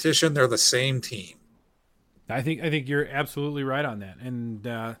competition, they're the same team. I think you're absolutely right on that, and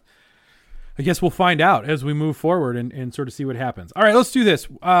I guess we'll find out as we move forward and sort of see what happens. All right, let's do this.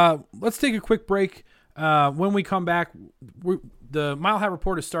 Let's take a quick break. When we come back, the Mile High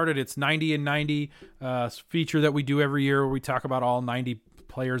Report has started its 90 and 90 feature that we do every year, where we talk about all 90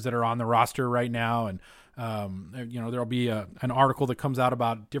 players that are on the roster right now, and there'll be an article that comes out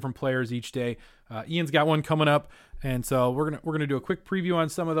about different players each day. Ian's got one coming up, and so we're gonna do a quick preview on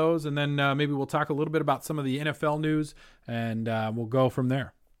some of those, and then maybe we'll talk a little bit about some of the NFL news, and we'll go from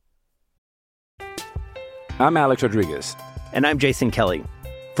there. I'm Alex Rodriguez. And I'm Jason Kelly.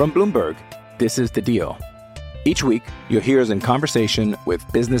 From Bloomberg, this is The Deal. Each week, you'll hear us in conversation with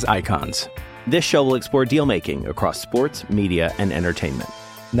business icons. This show will explore deal-making across sports, media, and entertainment.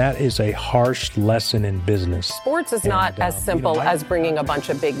 That is a harsh lesson in business. Sports is not as simple as bringing a bunch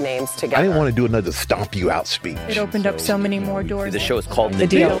of big names together. I didn't want to do another stomp you out speech. It opened up so many more doors. The show is called The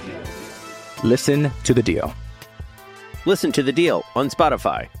Deal. Listen to The Deal. Listen to The Deal on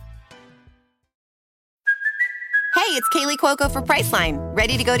Spotify. Hey, it's Kaylee Cuoco for Priceline.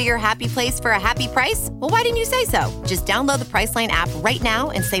 Ready to go to your happy place for a happy price? Well, why didn't you say so? Just download the Priceline app right now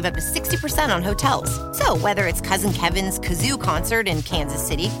and save up to 60% on hotels. So whether it's Cousin Kevin's Kazoo Concert in Kansas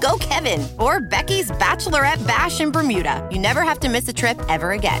City, go Kevin, or Becky's Bachelorette Bash in Bermuda, you never have to miss a trip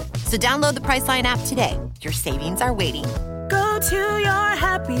ever again. So download the Priceline app today. Your savings are waiting. Go to your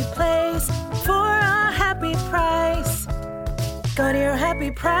happy place for a happy price. Go to your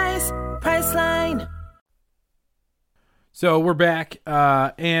happy price, Priceline. So we're back,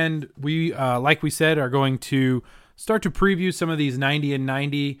 and we, like we said, are going to start to preview some of these 90 and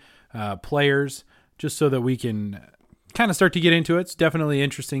 90 players, just so that we can kind of start to get into it. It's definitely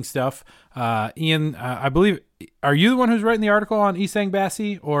interesting stuff. Ian, I believe, are you the one who's writing the article on Essang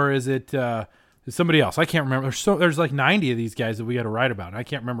Bassey, or is it somebody else? I can't remember. There's like 90 of these guys that we got to write about, and I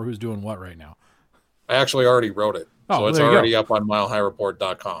can't remember who's doing what right now. I actually already wrote it, so it's already up on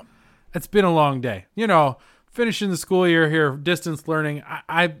milehighReport.com. It's been a long day. Finishing the school year here, distance learning,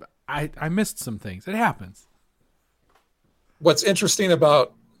 I missed some things. It happens. What's interesting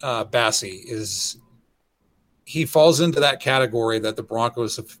about Bassey is he falls into that category that the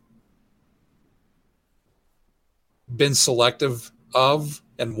Broncos have been selective of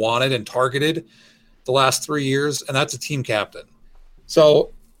and wanted and targeted the last 3 years, and that's a team captain.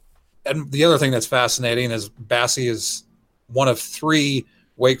 So, and the other thing that's fascinating is Bassey is one of 3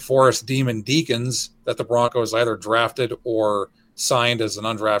 Wake Forest Demon Deacons that the Broncos either drafted or signed as an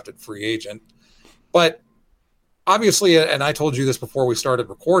undrafted free agent. But obviously, and I told you this before we started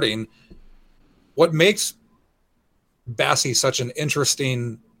recording, what makes Bassey such an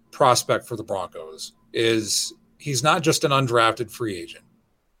interesting prospect for the Broncos is he's not just an undrafted free agent,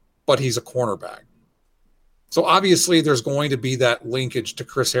 but he's a cornerback. So obviously there's going to be that linkage to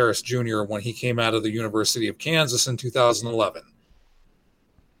Chris Harris Jr. when he came out of the University of Kansas in 2011.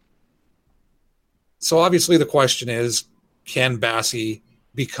 So obviously the question is, can Bassey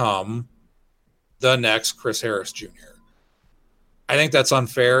become the next Chris Harris Jr.? I think that's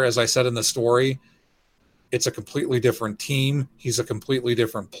unfair. As I said in the story, It's a completely different team. He's a completely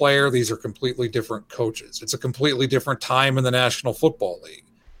different player. These are completely different coaches. It's a completely different time in the National Football League.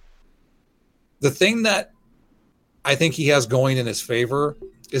 The thing that I think he has going in his favor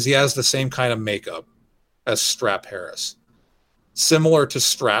is he has the same kind of makeup as Strap Harris. Similar to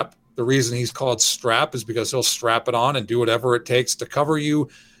Strap, the reason he's called Strap is because he'll strap it on and do whatever it takes to cover you.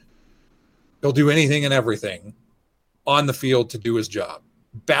 He'll do anything and everything on the field to do his job.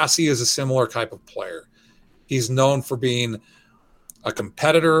 Bassey is a similar type of player. He's known for being a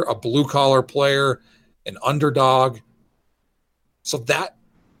competitor, a blue-collar player, an underdog. So that,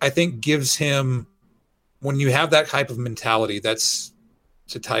 I think, gives him, when you have that type of mentality, that's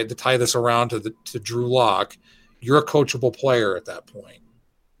to tie this around to Drew Lock, you're a coachable player at that point.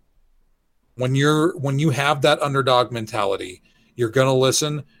 When you have that underdog mentality, you're going to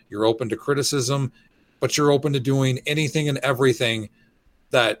listen, you're open to criticism, but you're open to doing anything and everything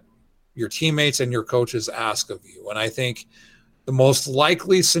that your teammates and your coaches ask of you. And I think the most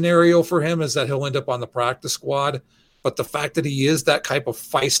likely scenario for him is that he'll end up on the practice squad. But the fact that he is that type of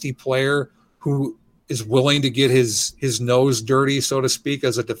feisty player who is willing to get his nose dirty, so to speak,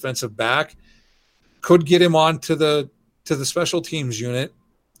 as a defensive back, could get him on to the special teams unit.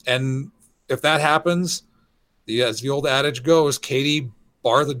 And if that happens, as the old adage goes, Katie,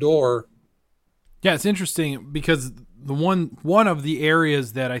 bar the door. Yeah, it's interesting because the one of the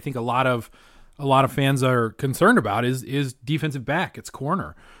areas that I think a lot of fans are concerned about is defensive back. It's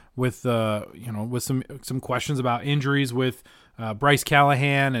corner with with some questions about injuries with Bryce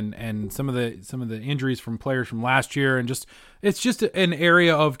Callahan and some of the injuries from players from last year, and it's just an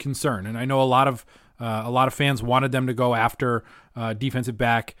area of concern. And I know a lot of fans wanted them to go after defensive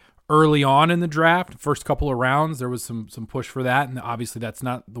back early on in the draft. First couple of rounds, there was some push for that, and obviously that's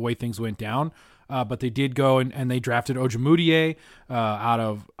not the way things went down. But they did go and they drafted Ojemudia out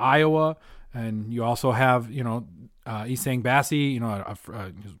of Iowa, and you also have Essang Bassey,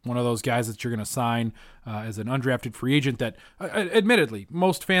 one of those guys that you're going to sign as an undrafted free agent that, admittedly,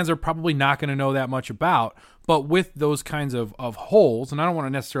 most fans are probably not going to know that much about. But with those kinds of holes, and I don't want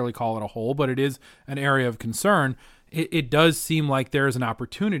to necessarily call it a hole, but it is an area of concern. It does seem like there's an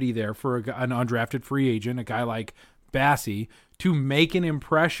opportunity there for an undrafted free agent, a guy like Bassey, to make an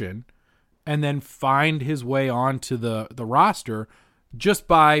impression and then find his way onto the roster just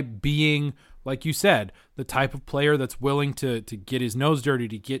by being, like you said, the type of player that's willing to get his nose dirty,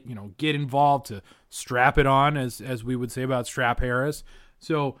 to get involved, to strap it on, as we would say about Strap Harris.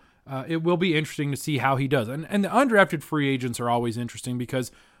 So it will be interesting to see how he does. And the undrafted free agents are always interesting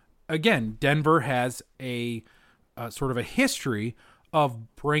because, again, Denver has a sort of a history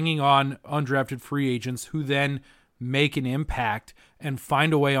of bringing on undrafted free agents who then make an impact and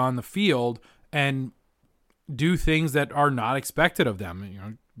find a way on the field and do things that are not expected of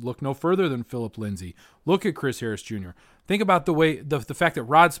them. Look no further than Philip Lindsay. Look at Chris Harris Jr. Think about the fact that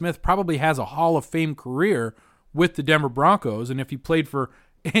Rod Smith probably has a Hall of Fame career with the Denver Broncos, and if he played for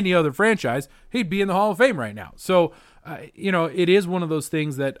any other franchise, he'd be in the Hall of Fame right now. So, it is one of those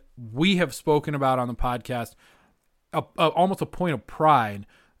things that we have spoken about on the podcast, almost a point of pride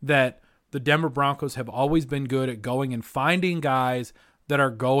that the Denver Broncos have always been good at going and finding guys that are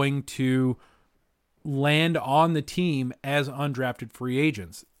going to land on the team as undrafted free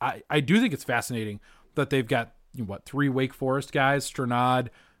agents. I do think it's fascinating that they've got, 3 Wake Forest guys, Strnad,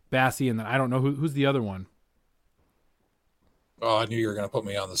 Bassey, and then I don't know who's the other one. Oh, I knew you were going to put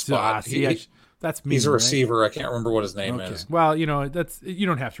me on the spot. That's me. He's a right? receiver. I can't remember what his name is. Well, that's, you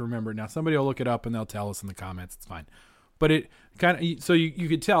don't have to remember it now. Somebody will look it up and they'll tell us in the comments. It's fine. But it kind of, so you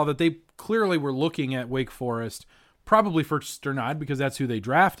could tell that they clearly were looking at Wake Forest, probably for Strnad because that's who they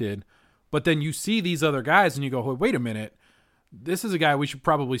drafted. But then you see these other guys and you go, wait a minute, this is a guy we should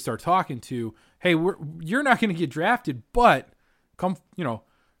probably start talking to. Hey, you're not going to get drafted, but come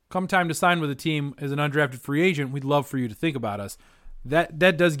time to sign with a team as an undrafted free agent, we'd love for you to think about us.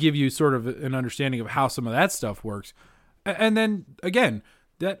 That does give you sort of an understanding of how some of that stuff works. And then, again,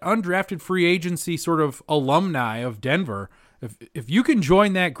 that undrafted free agency sort of alumni of Denver, if you can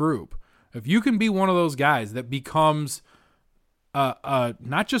join that group, if you can be one of those guys that becomes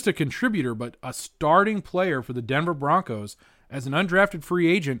not just a contributor, but a starting player for the Denver Broncos as an undrafted free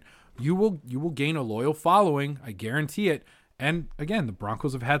agent, you will gain a loyal following. I guarantee it. And again, the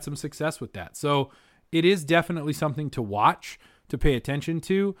Broncos have had some success with that. So it is definitely something to watch, to pay attention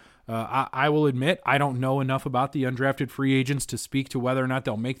to. I will admit I don't know enough about the undrafted free agents to speak to whether or not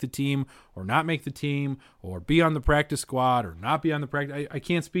they'll make the team or not make the team or be on the practice squad or not be on the practice. I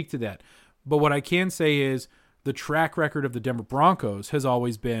can't speak to that. But what I can say is the track record of the Denver Broncos has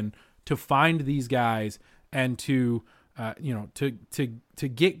always been to find these guys and to to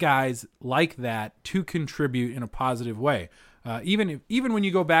get guys like that to contribute in a positive way. Even when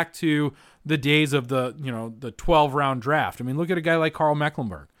you go back to the days of the 12-round draft. I mean, look at a guy like Carl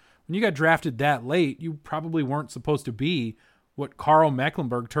Mecklenburg. When you got drafted that late, you probably weren't supposed to be what Carl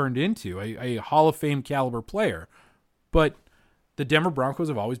Mecklenburg turned into, a Hall of Fame caliber player. But the Denver Broncos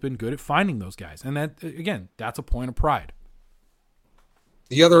have always been good at finding those guys. And that, again, that's a point of pride.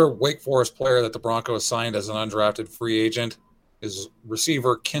 The other Wake Forest player that the Broncos signed as an undrafted free agent is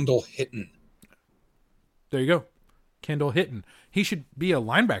receiver Kendall Hinton. There you go. Kendall Hinton. He should be a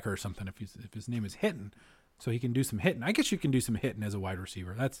linebacker or something if his name is Hinton, so he can do some hitting. I guess you can do some hitting as a wide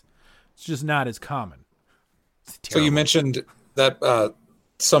receiver. It's just not as common. So you mentioned that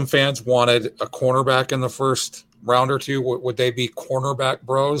some fans wanted a cornerback in the first round or two. Would they be cornerback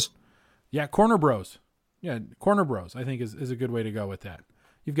bros? Yeah, corner bros. Yeah, corner bros, I think is a good way to go with that.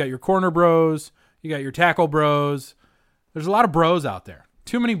 You've got your corner bros. You got your tackle bros. There's a lot of bros out there.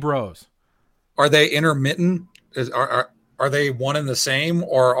 Too many bros. Are they intermittent? Are they one and the same,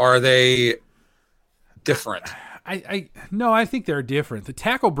 or are they different? No, I think they're different. The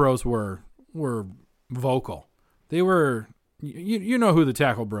tackle bros were vocal. They were, you know who the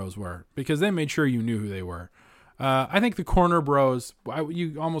tackle bros were because they made sure you knew who they were. I think the corner bros,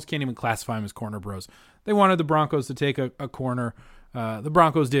 you almost can't even classify them as corner bros. They wanted the Broncos to take a corner. The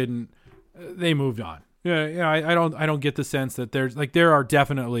Broncos didn't. They moved on. Yeah, I don't get the sense that there are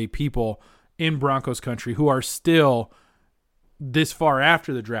definitely people in Broncos country who are still this far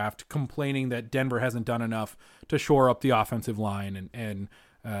after the draft complaining that Denver hasn't done enough to shore up the offensive line and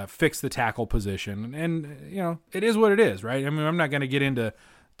fix the tackle position. And it is what it is, right? I mean, I'm not going to get into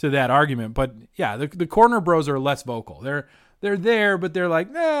that argument, but yeah, the corner bros are less vocal. They're there, but they're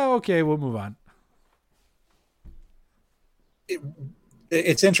like, no, okay, we'll move on.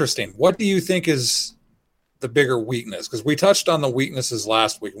 It's interesting. What do you think is the bigger weakness? Because we touched on the weaknesses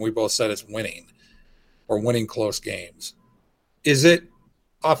last week, and we both said it's winning or winning close games. Is it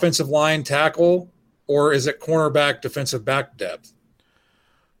offensive line tackle, or is it cornerback defensive back depth?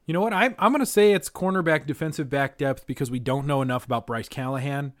 You know what? I'm going to say it's cornerback defensive back depth because we don't know enough about Bryce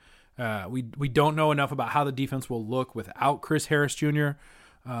Callahan. We don't know enough about how the defense will look without Chris Harris Jr.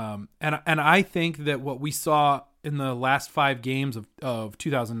 And I think that what we saw in the last 5 games of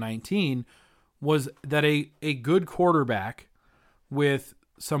 2019 was that a good quarterback with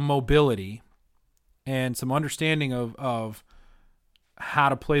some mobility and some understanding of how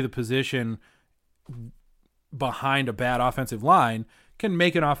to play the position behind a bad offensive line can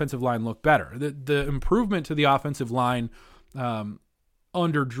make an offensive line look better. The improvement to the offensive line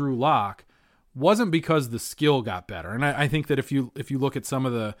under Drew Lock wasn't because the skill got better. And I think that if you look at some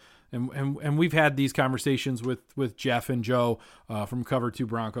of the and we've had these conversations with Jeff and Joe from Cover 2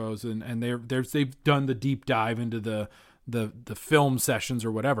 Broncos, and they've done the deep dive into the film sessions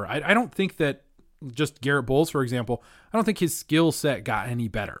or whatever. I don't think that just Garrett Bowles, for example, I don't think his skill set got any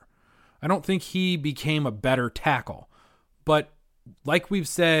better. I don't think he became a better tackle. But like we've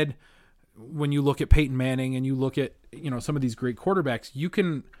said, when you look at Peyton Manning and you look at some of these great quarterbacks, you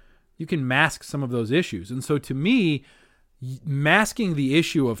can mask some of those issues. And so to me, masking the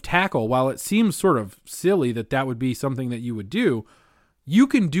issue of tackle, while it seems sort of silly that would be something that you would do, you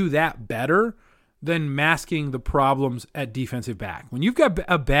can do that better than masking the problems at defensive back. When you've got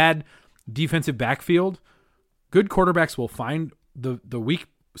a bad defensive backfield, good quarterbacks will find the weak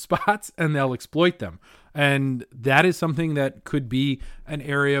spots and they'll exploit them. And that is something that could be an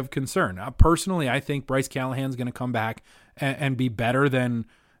area of concern. Personally, I think Bryce Callahan's going to come back and be better than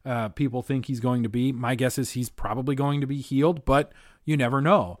people think he's going to be. My guess is he's probably going to be healed, but you never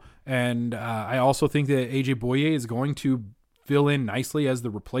know. And I also think that AJ Bouye is going to fill in nicely as the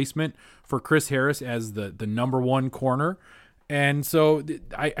replacement for Chris Harris as the number 1 corner. And so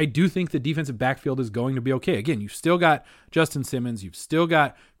I do think the defensive backfield is going to be okay. Again, you've still got Justin Simmons. You've still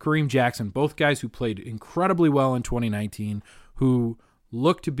got Kareem Jackson, both guys who played incredibly well in 2019, who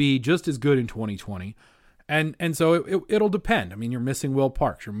look to be just as good in 2020. And so it'll depend. I mean, you're missing Will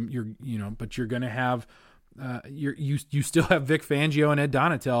Parks. But you're going to have you still have Vic Fangio and Ed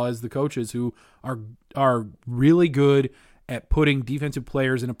Donatel as the coaches who are really good at putting defensive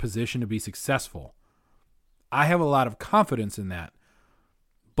players in a position to be successful. I have a lot of confidence in that,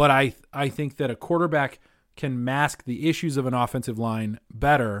 but I think that a quarterback can mask the issues of an offensive line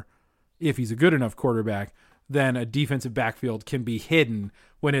better if he's a good enough quarterback than a defensive backfield can be hidden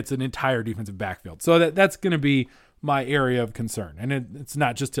when it's an entire defensive backfield. So that's going to be my area of concern. And it's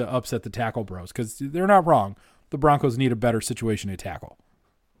not just to upset the tackle bros, because they're not wrong. The Broncos need a better situation to tackle.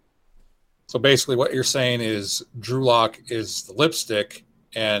 So basically what you're saying is Drew Lock is the lipstick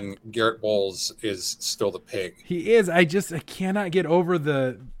and Garrett Bowles is still the pig. He is. I cannot get over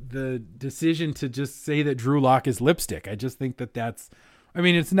the decision to just say that Drew Lock is lipstick. I just think that's, I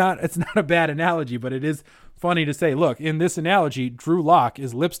mean, it's not a bad analogy, but it is funny to say, look, in this analogy, Drew Lock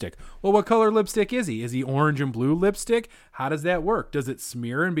is lipstick. Well, what color lipstick is he? Is he orange and blue lipstick? How does that work? Does it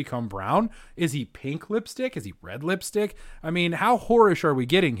smear and become brown? Is he pink lipstick? Is he red lipstick? I mean, how whorish are we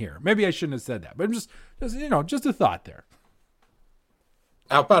getting here? Maybe I shouldn't have said that, but just a thought there.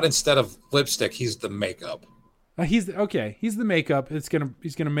 How about instead of lipstick, he's the makeup? He's the makeup. He's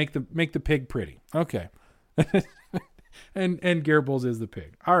gonna make the pig pretty. Okay. and Garrett Bowles is the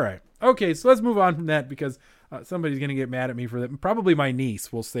pig. All right. Okay, so let's move on from that because somebody's going to get mad at me for that. Probably my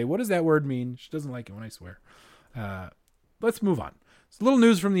niece will say, what does that word mean? She doesn't like it when I swear. Let's move on. It's a little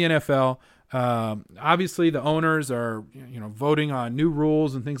news from the NFL. Obviously, the owners are voting on new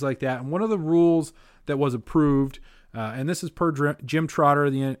rules and things like that. And one of the rules that was approved, and this is per Jim Trotter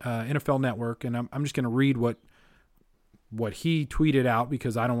of the NFL Network, and I'm just going to read what he tweeted out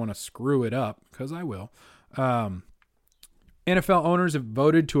because I don't want to screw it up, because I will. NFL owners have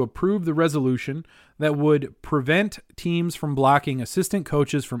voted to approve the resolution that would prevent teams from blocking assistant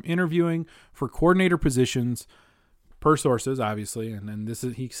coaches from interviewing for coordinator positions, per sources, obviously. And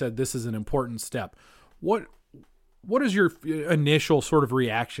then he said this is an important step. What is your initial sort of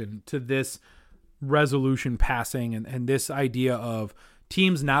reaction to this resolution passing and this idea of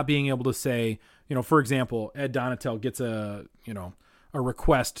teams not being able to say, for example, Ed Donatel gets a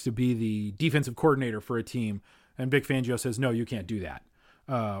request to be the defensive coordinator for a team, and Vic Fangio says, no, you can't do that.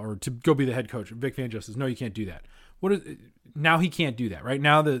 Or to go be the head coach. Vic Fangio says, no, you can't do that. Now he can't do that, right?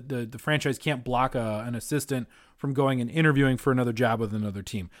 Now the franchise can't block an assistant from going and interviewing for another job with another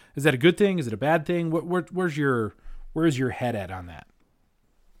team. Is that a good thing? Is it a bad thing? Where's your head at on that?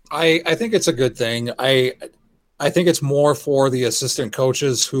 I think it's a good thing. I think it's more for the assistant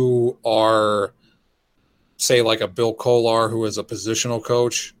coaches who are, say, like a Bill Kolar, who is a positional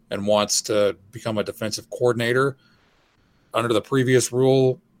coach and wants to become a defensive coordinator. Under the previous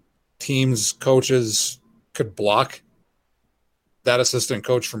rule, teams, coaches could block that assistant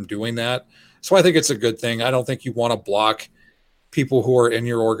coach from doing that. So I think it's a good thing. I don't think you want to block people who are in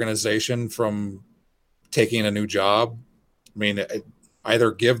your organization from taking a new job. I mean,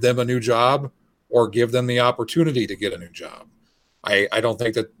 either give them a new job or give them the opportunity to get a new job. I don't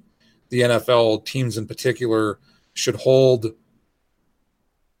think that the NFL teams in particular should hold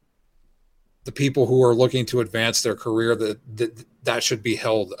the people who are looking to advance their career, that should be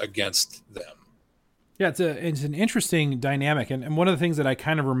held against them. Yeah, it's an interesting dynamic. And one of the things that I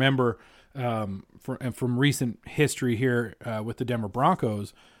kind of remember from recent history here with the Denver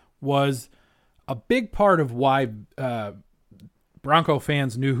Broncos was a big part of why Bronco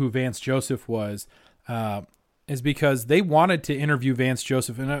fans knew who Vance Joseph was is because they wanted to interview Vance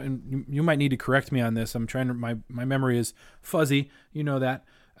Joseph. And you might need to correct me on this. I'm trying to, my memory is fuzzy. You know that.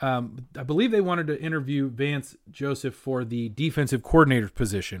 I believe they wanted to interview Vance Joseph for the defensive coordinator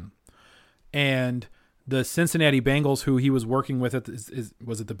position. And the Cincinnati Bengals, who he was working with,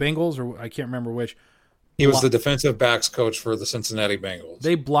 was it the Bengals or I can't remember which? He was the defensive backs coach for the Cincinnati Bengals.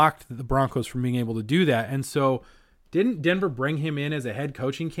 They blocked the Broncos from being able to do that. And so didn't Denver bring him in as a head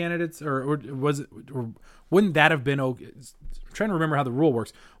coaching candidate or wouldn't that have been okay? I'm trying to remember how the rule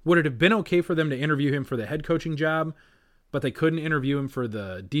works. Would it have been okay for them to interview him for the head coaching job, but they couldn't interview him for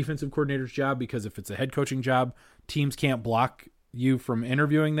the defensive coordinator's job because if it's a head coaching job, teams can't block you from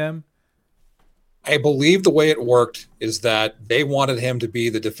interviewing them? I believe the way it worked is that they wanted him to be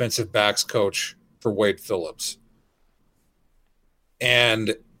the defensive backs coach for Wade Phillips.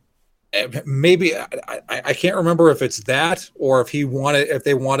 And maybe I can't remember if it's that or if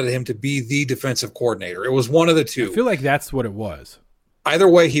they wanted him to be the defensive coordinator. It was one of the two. I feel like that's what it was. Either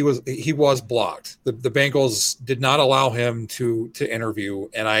way, he was blocked. The Bengals did not allow him to interview,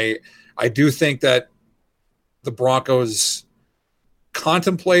 and I do think that the Broncos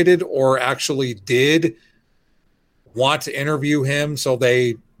contemplated or actually did want to interview him, so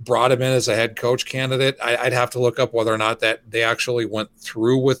they brought him in as a head coach candidate. I'd have to look up whether or not that they actually went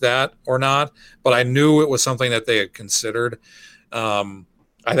through with that or not, but I knew it was something that they had considered.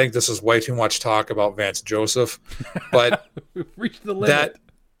 I think this is way too much talk about Vance Joseph, but reached the limit.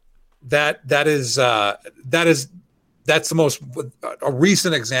 That's the most a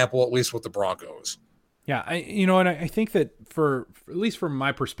recent example, at least with the Broncos. Yeah, I think that for at least from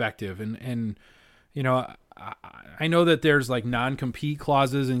my perspective, and I know that there's like non-compete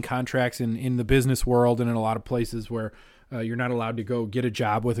clauses in contracts in the business world and in a lot of places where you're not allowed to go get a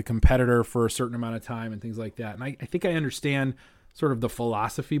job with a competitor for a certain amount of time and things like that. And I think I understand sort of the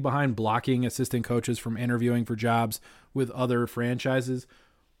philosophy behind blocking assistant coaches from interviewing for jobs with other franchises.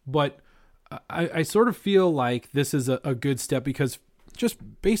 But I sort of feel like this is a good step because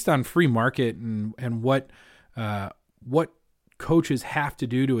just based on free market and what coaches have to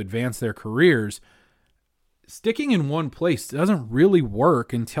do to advance their careers, sticking in one place doesn't really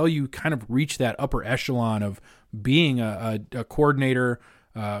work until you kind of reach that upper echelon of being a coordinator,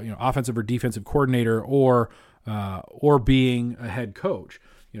 offensive or defensive coordinator, or being a head coach.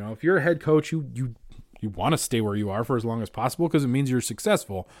 If you're a head coach, you want to stay where you are for as long as possible because it means you're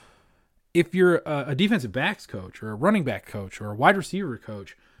successful. If you're a defensive backs coach or a running back coach or a wide receiver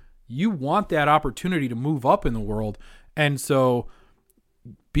coach, you want that opportunity to move up in the world. And so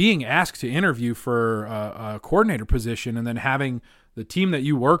being asked to interview for a coordinator position and then having the team that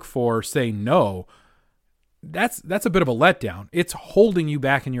you work for say no, that's a bit of a letdown. It's holding you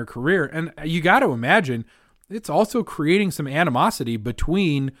back in your career. And you got to imagine it's also creating some animosity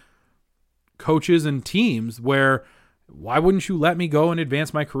between coaches and teams where why wouldn't you let me go and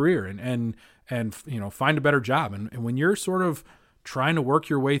advance my career and find a better job? And when you're sort of trying to work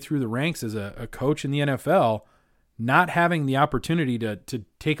your way through the ranks as a coach in the NFL, not having the opportunity to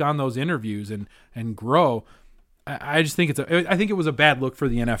take on those interviews and grow, I just think I think it was a bad look for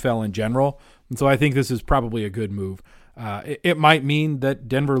the NFL in general. And so I think this is probably a good move. It might mean that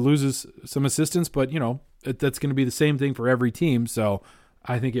Denver loses some assistants, but that's going to be the same thing for every team. So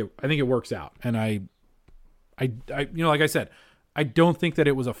I think it works out. And I like I said, I don't think that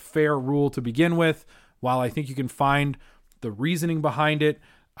it was a fair rule to begin with. While I think you can find the reasoning behind it,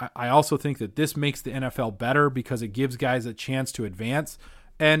 I also think that this makes the NFL better because it gives guys a chance to advance,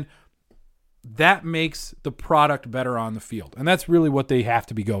 and that makes the product better on the field. And that's really what they have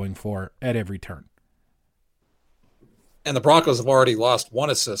to be going for at every turn. And the Broncos have already lost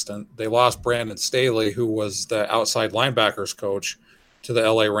one assistant. They lost Brandon Staley, who was the outside linebackers coach, to the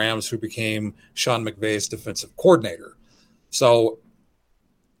LA Rams, who became Sean McVay's defensive coordinator. So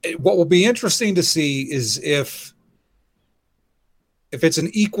what will be interesting to see is if it's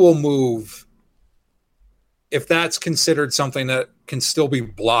an equal move, if that's considered something that can still be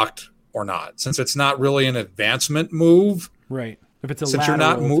blocked or not, since it's not really an advancement move. Right. If it's a since you're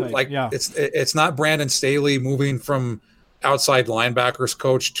not it's not Brandon Staley moving from outside linebackers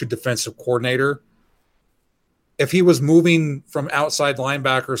coach to defensive coordinator. If he was moving from outside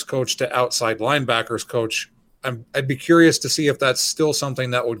linebackers coach to outside linebackers coach, I'd be curious to see if that's still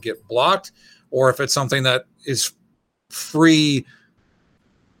something that would get blocked or if it's something that is free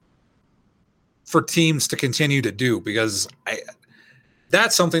for teams to continue to do, because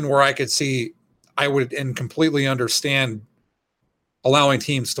that's something where I could see I would and completely understand allowing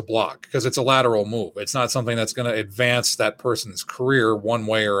teams to block because it's a lateral move. It's not something that's going to advance that person's career one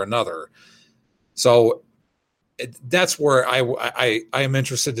way or another. So that's where I am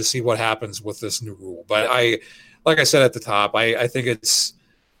interested to see what happens with this new rule. But like I said at the top, I think it's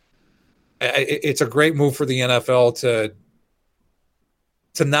a great move for the NFL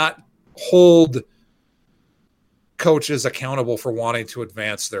to not hold coaches accountable for wanting to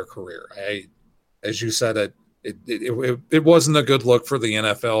advance their career. As you said, it wasn't a good look for the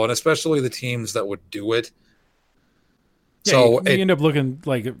NFL, and especially the teams that would do it. Yeah, so you end up looking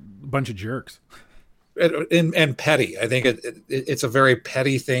like a bunch of jerks. And petty. I think it's a very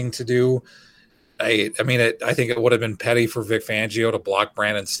petty thing to do. I think it would have been petty for Vic Fangio to block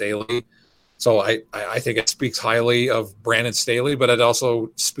Brandon Staley. So I think it speaks highly of Brandon Staley, but it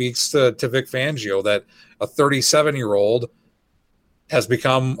also speaks to Vic Fangio that a 37-year-old has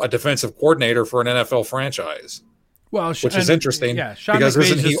become a defensive coordinator for an NFL franchise. Well, which is interesting, Sean because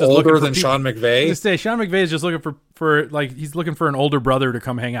McVay's isn't he older than Sean McVay? Sean McVay is just looking for like he's looking for an older brother to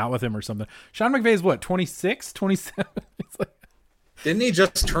come hang out with him or something. Sean McVay is what, 26, 27? It's like, didn't he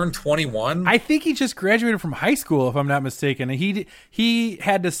just turn 21? I think he just graduated from high school, if I'm not mistaken. And he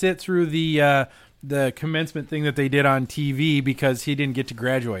had to sit through the commencement thing that they did on TV because he didn't get to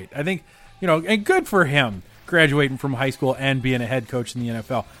graduate. I think, and good for him graduating from high school and being a head coach in the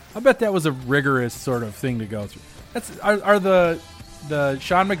NFL. I bet that was a rigorous sort of thing to go through. Are the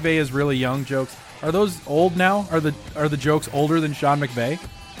Sean McVay is really young jokes? Are those old now? Are the jokes older than Sean McVay?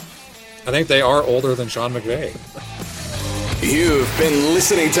 I think they are older than Sean McVay. You've been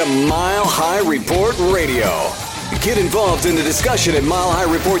listening to Mile High Report Radio. Get involved in the discussion at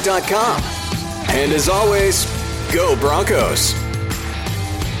milehighreport.com. And as always, go Broncos.